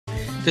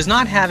Does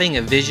not having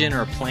a vision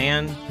or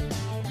plan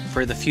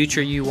for the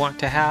future you want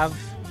to have,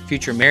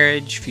 future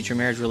marriage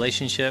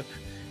relationship,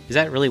 is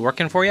that really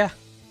working for you?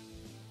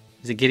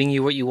 Is it getting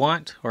you what you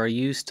want, or are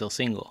you still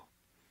single?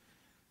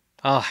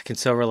 Oh, I can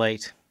so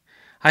relate.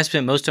 I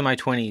spent most of my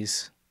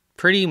 20s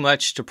pretty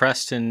much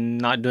depressed and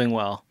not doing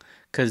well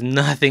because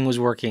nothing was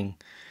working.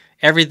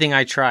 Everything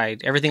I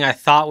tried, everything I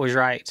thought was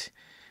right.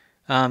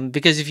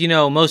 Because if you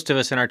know, most of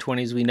us in our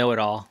 20s, we know it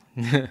all.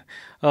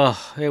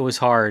 Oh, it was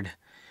hard.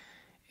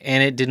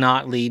 And it did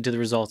not lead to the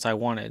results I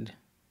wanted.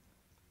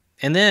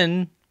 And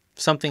then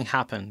something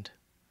happened.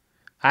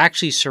 I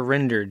actually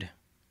surrendered.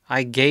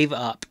 I gave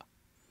up.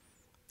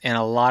 And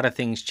a lot of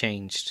things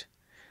changed.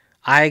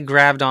 I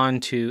grabbed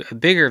onto a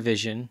bigger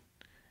vision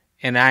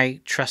and I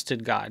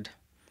trusted God.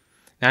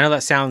 Now, I know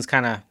that sounds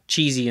kind of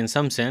cheesy in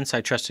some sense.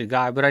 I trusted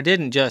God, but I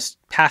didn't just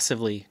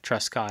passively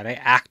trust God. I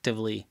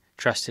actively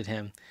trusted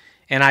Him.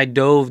 And I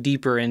dove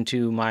deeper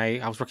into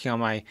I was working on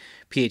my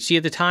PhD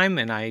at the time,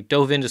 and I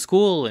dove into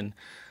school and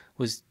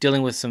was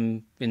dealing with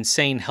some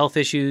insane health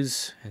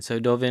issues. And so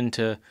dove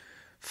into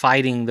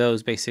fighting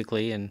those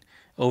basically and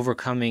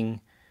overcoming.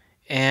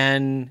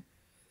 And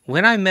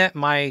when I met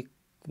my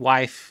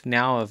wife,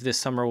 now of this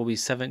summer will be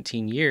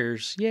 17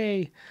 years,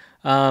 yay.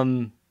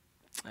 Wow.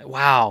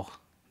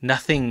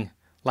 Nothing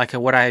like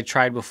what I had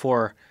tried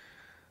before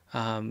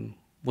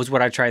was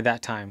what I tried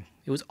that time.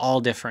 It was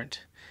all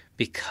different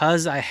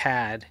because I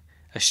had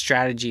a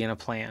strategy and a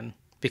plan,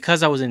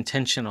 because I was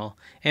intentional,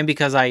 and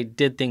because I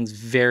did things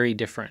very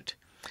different.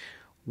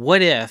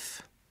 What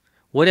if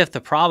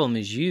the problem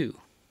is you?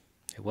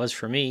 It was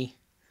for me.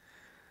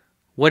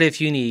 What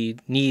if you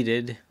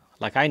needed,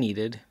 like I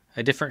needed,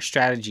 a different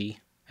strategy,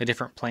 a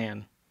different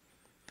plan?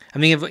 I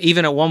mean,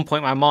 even at one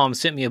point, my mom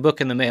sent me a book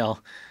in the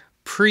mail,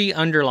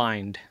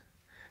 pre-underlined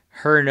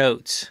her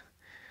notes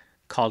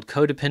called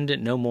Codependent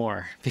No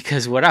More,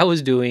 because what I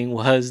was doing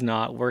was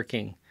not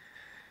working.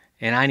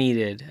 And I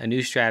needed a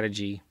new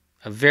strategy,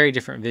 a very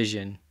different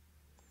vision,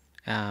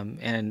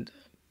 and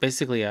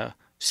basically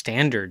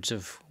standards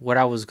of what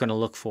I was going to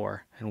look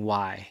for and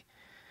why.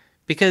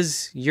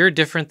 Because you're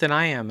different than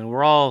I am, and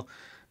we're all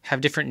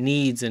have different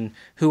needs, and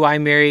who I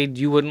married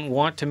you wouldn't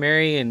want to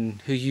marry,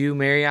 and who you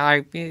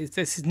marry,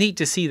 it's neat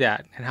to see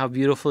that, and how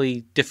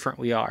beautifully different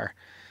we are,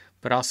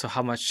 but also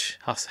how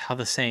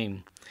the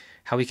same,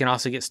 how we can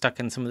also get stuck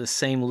in some of the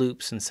same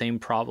loops and same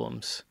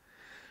problems.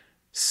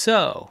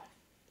 So,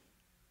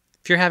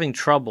 if you're having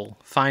trouble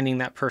finding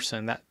that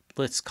person, that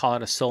let's call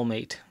it a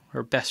soulmate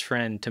or best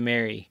friend to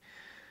marry,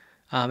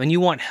 and you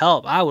want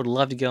help, I would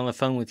love to get on the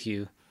phone with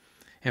you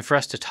and for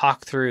us to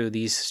talk through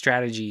these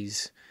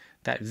strategies,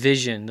 that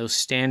vision, those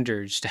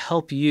standards to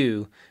help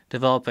you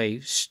develop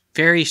a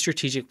very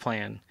strategic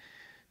plan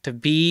to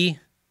be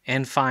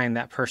and find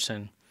that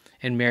person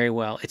and marry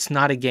well. It's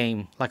not a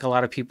game like a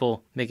lot of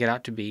people make it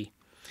out to be.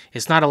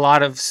 It's not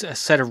a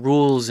set of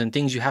rules and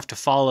things you have to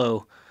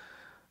follow.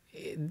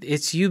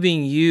 It's you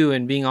being you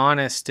and being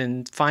honest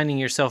and finding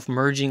yourself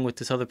merging with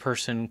this other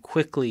person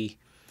quickly.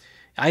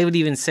 I would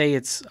even say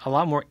it's a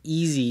lot more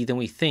easy than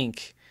we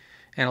think.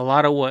 And a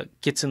lot of what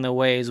gets in the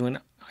way is when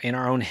in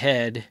our own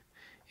head,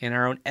 in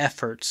our own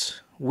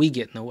efforts, we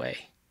get in the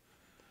way.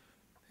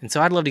 And so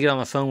I'd love to get on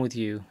the phone with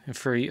you and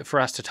for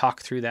us to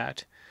talk through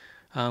that.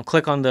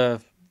 Click on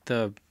the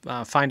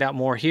find out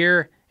more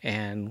here,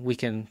 and we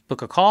can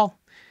book a call,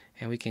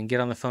 and we can get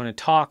on the phone and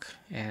talk.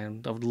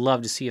 And I would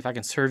love to see if I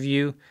can serve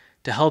you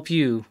to help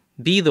you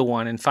be the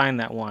one and find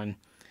that one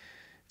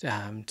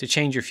to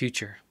change your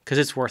future, because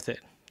it's worth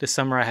it. This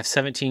summer I have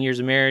 17 years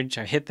of marriage.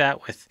 I hit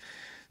that with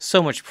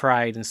so much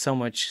pride and so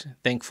much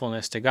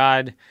thankfulness to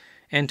God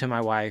and to my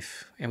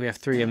wife. And we have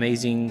 3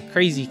 amazing,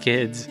 crazy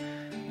kids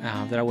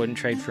that I wouldn't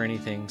trade for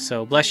anything.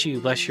 So bless you,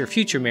 bless your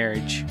future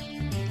marriage,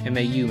 and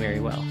may you marry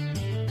well.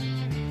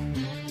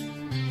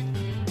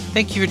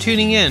 Thank you for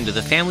tuning in to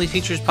the Family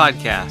Features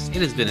Podcast.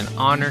 It has been an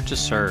honor to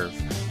serve.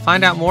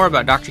 Find out more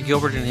about Dr.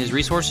 Gilbert and his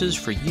resources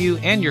for you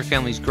and your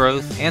family's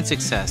growth and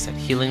success at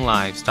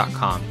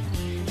healinglives.com.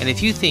 And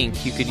if you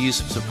think you could use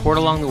some support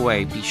along the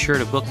way, be sure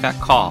to book that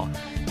call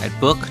at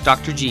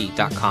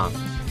bookdrg.com.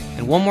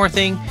 And one more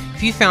thing,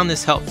 if you found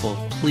this helpful,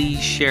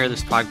 please share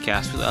this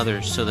podcast with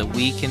others so that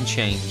we can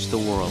change the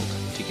world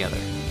together.